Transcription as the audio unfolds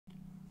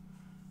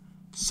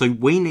So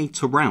we need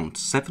to round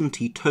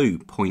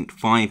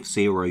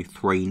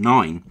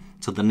 72.5039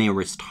 to the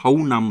nearest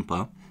whole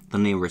number, the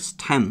nearest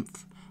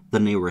tenth, the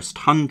nearest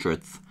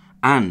hundredth,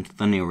 and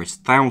the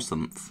nearest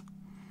thousandth.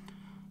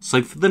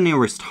 So for the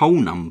nearest whole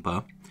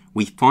number,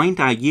 we find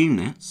our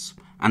units,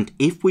 and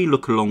if we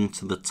look along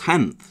to the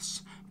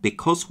tenths,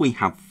 because we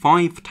have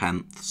 5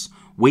 tenths,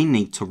 we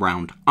need to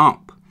round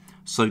up.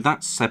 So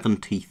that's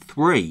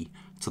 73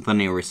 to the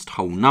nearest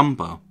whole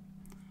number.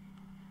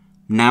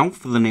 Now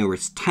for the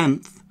nearest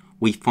tenth,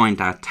 we find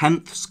our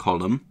tenths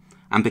column,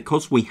 and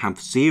because we have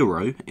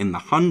 0 in the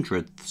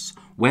hundredths,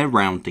 we're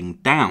rounding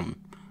down.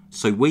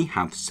 So we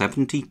have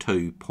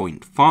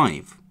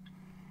 72.5.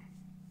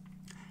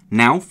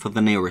 Now for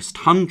the nearest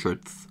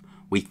hundredth,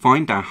 we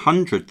find our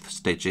hundredths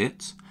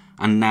digit,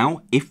 and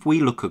now if we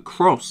look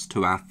across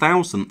to our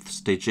thousandths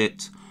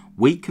digit,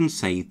 we can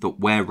see that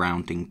we're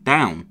rounding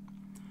down.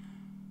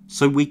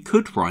 So we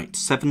could write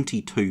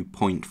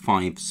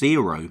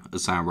 72.50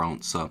 as our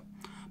answer.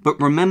 But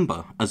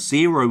remember, a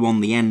 0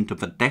 on the end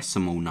of a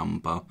decimal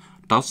number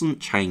doesn't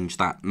change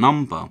that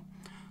number.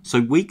 So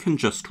we can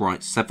just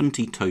write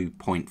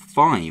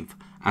 72.5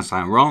 as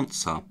our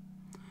answer.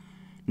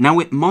 Now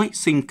it might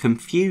seem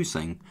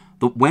confusing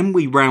that when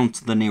we round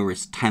to the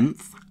nearest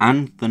tenth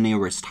and the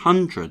nearest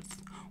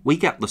hundredth, we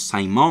get the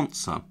same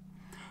answer.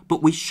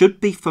 But we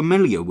should be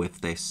familiar with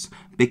this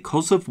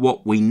because of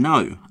what we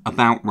know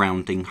about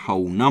rounding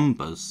whole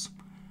numbers.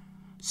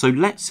 So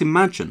let's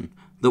imagine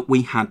that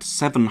we had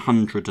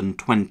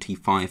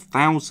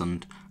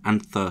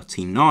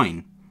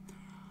 725,039.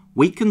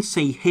 We can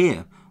see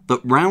here that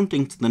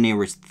rounding to the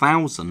nearest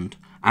thousand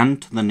and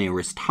to the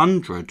nearest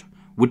hundred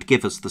would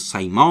give us the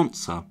same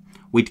answer.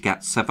 We'd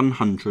get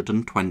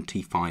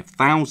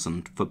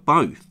 725,000 for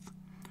both.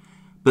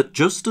 But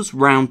just as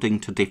rounding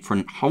to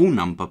different whole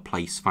number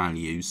place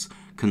values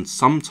can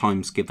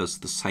sometimes give us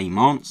the same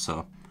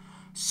answer,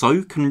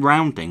 so can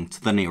rounding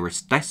to the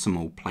nearest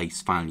decimal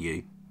place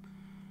value.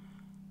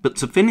 But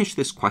to finish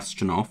this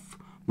question off,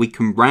 we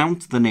can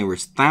round to the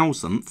nearest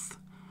thousandth,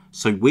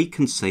 so we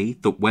can see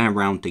that we're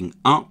rounding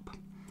up,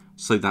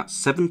 so that's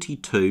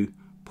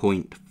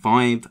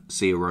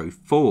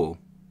 72.504.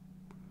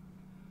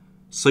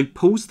 So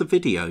pause the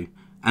video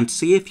and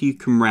see if you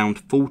can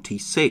round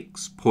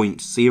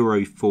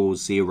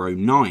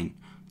 46.0409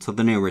 to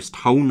the nearest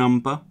whole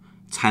number,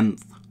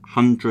 tenth,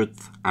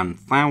 hundredth, and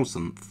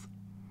thousandth.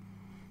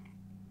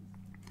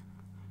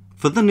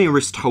 For the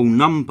nearest whole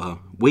number,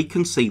 we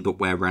can see that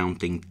we're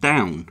rounding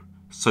down,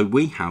 so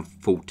we have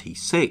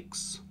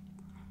 46.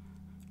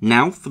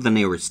 Now for the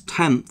nearest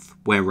tenth,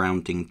 we're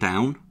rounding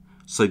down,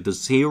 so the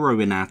 0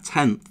 in our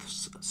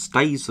tenths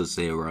stays a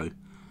 0.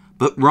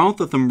 But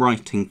rather than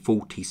writing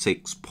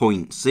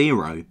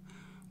 46.0,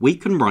 we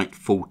can write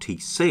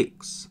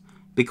 46,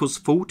 because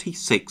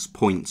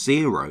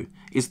 46.0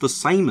 is the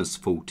same as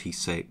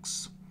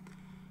 46.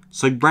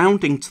 So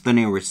rounding to the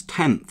nearest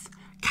tenth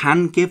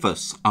can give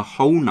us a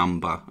whole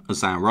number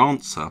as our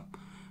answer,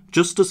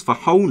 just as for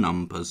whole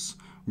numbers,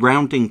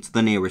 rounding to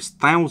the nearest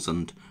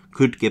thousand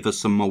could give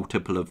us a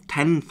multiple of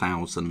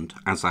 10,000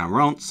 as our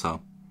answer.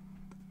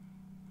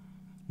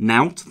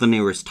 Now to the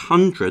nearest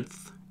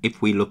hundredth,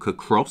 if we look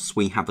across,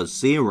 we have a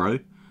 0,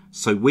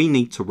 so we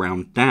need to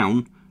round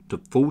down to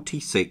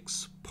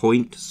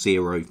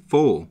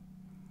 46.04.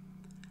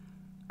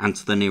 And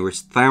to the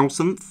nearest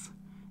thousandth,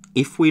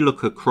 if we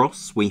look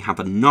across, we have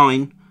a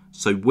 9,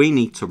 so we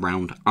need to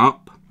round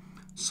up,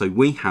 so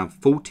we have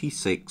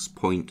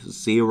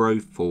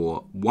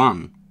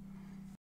 46.041.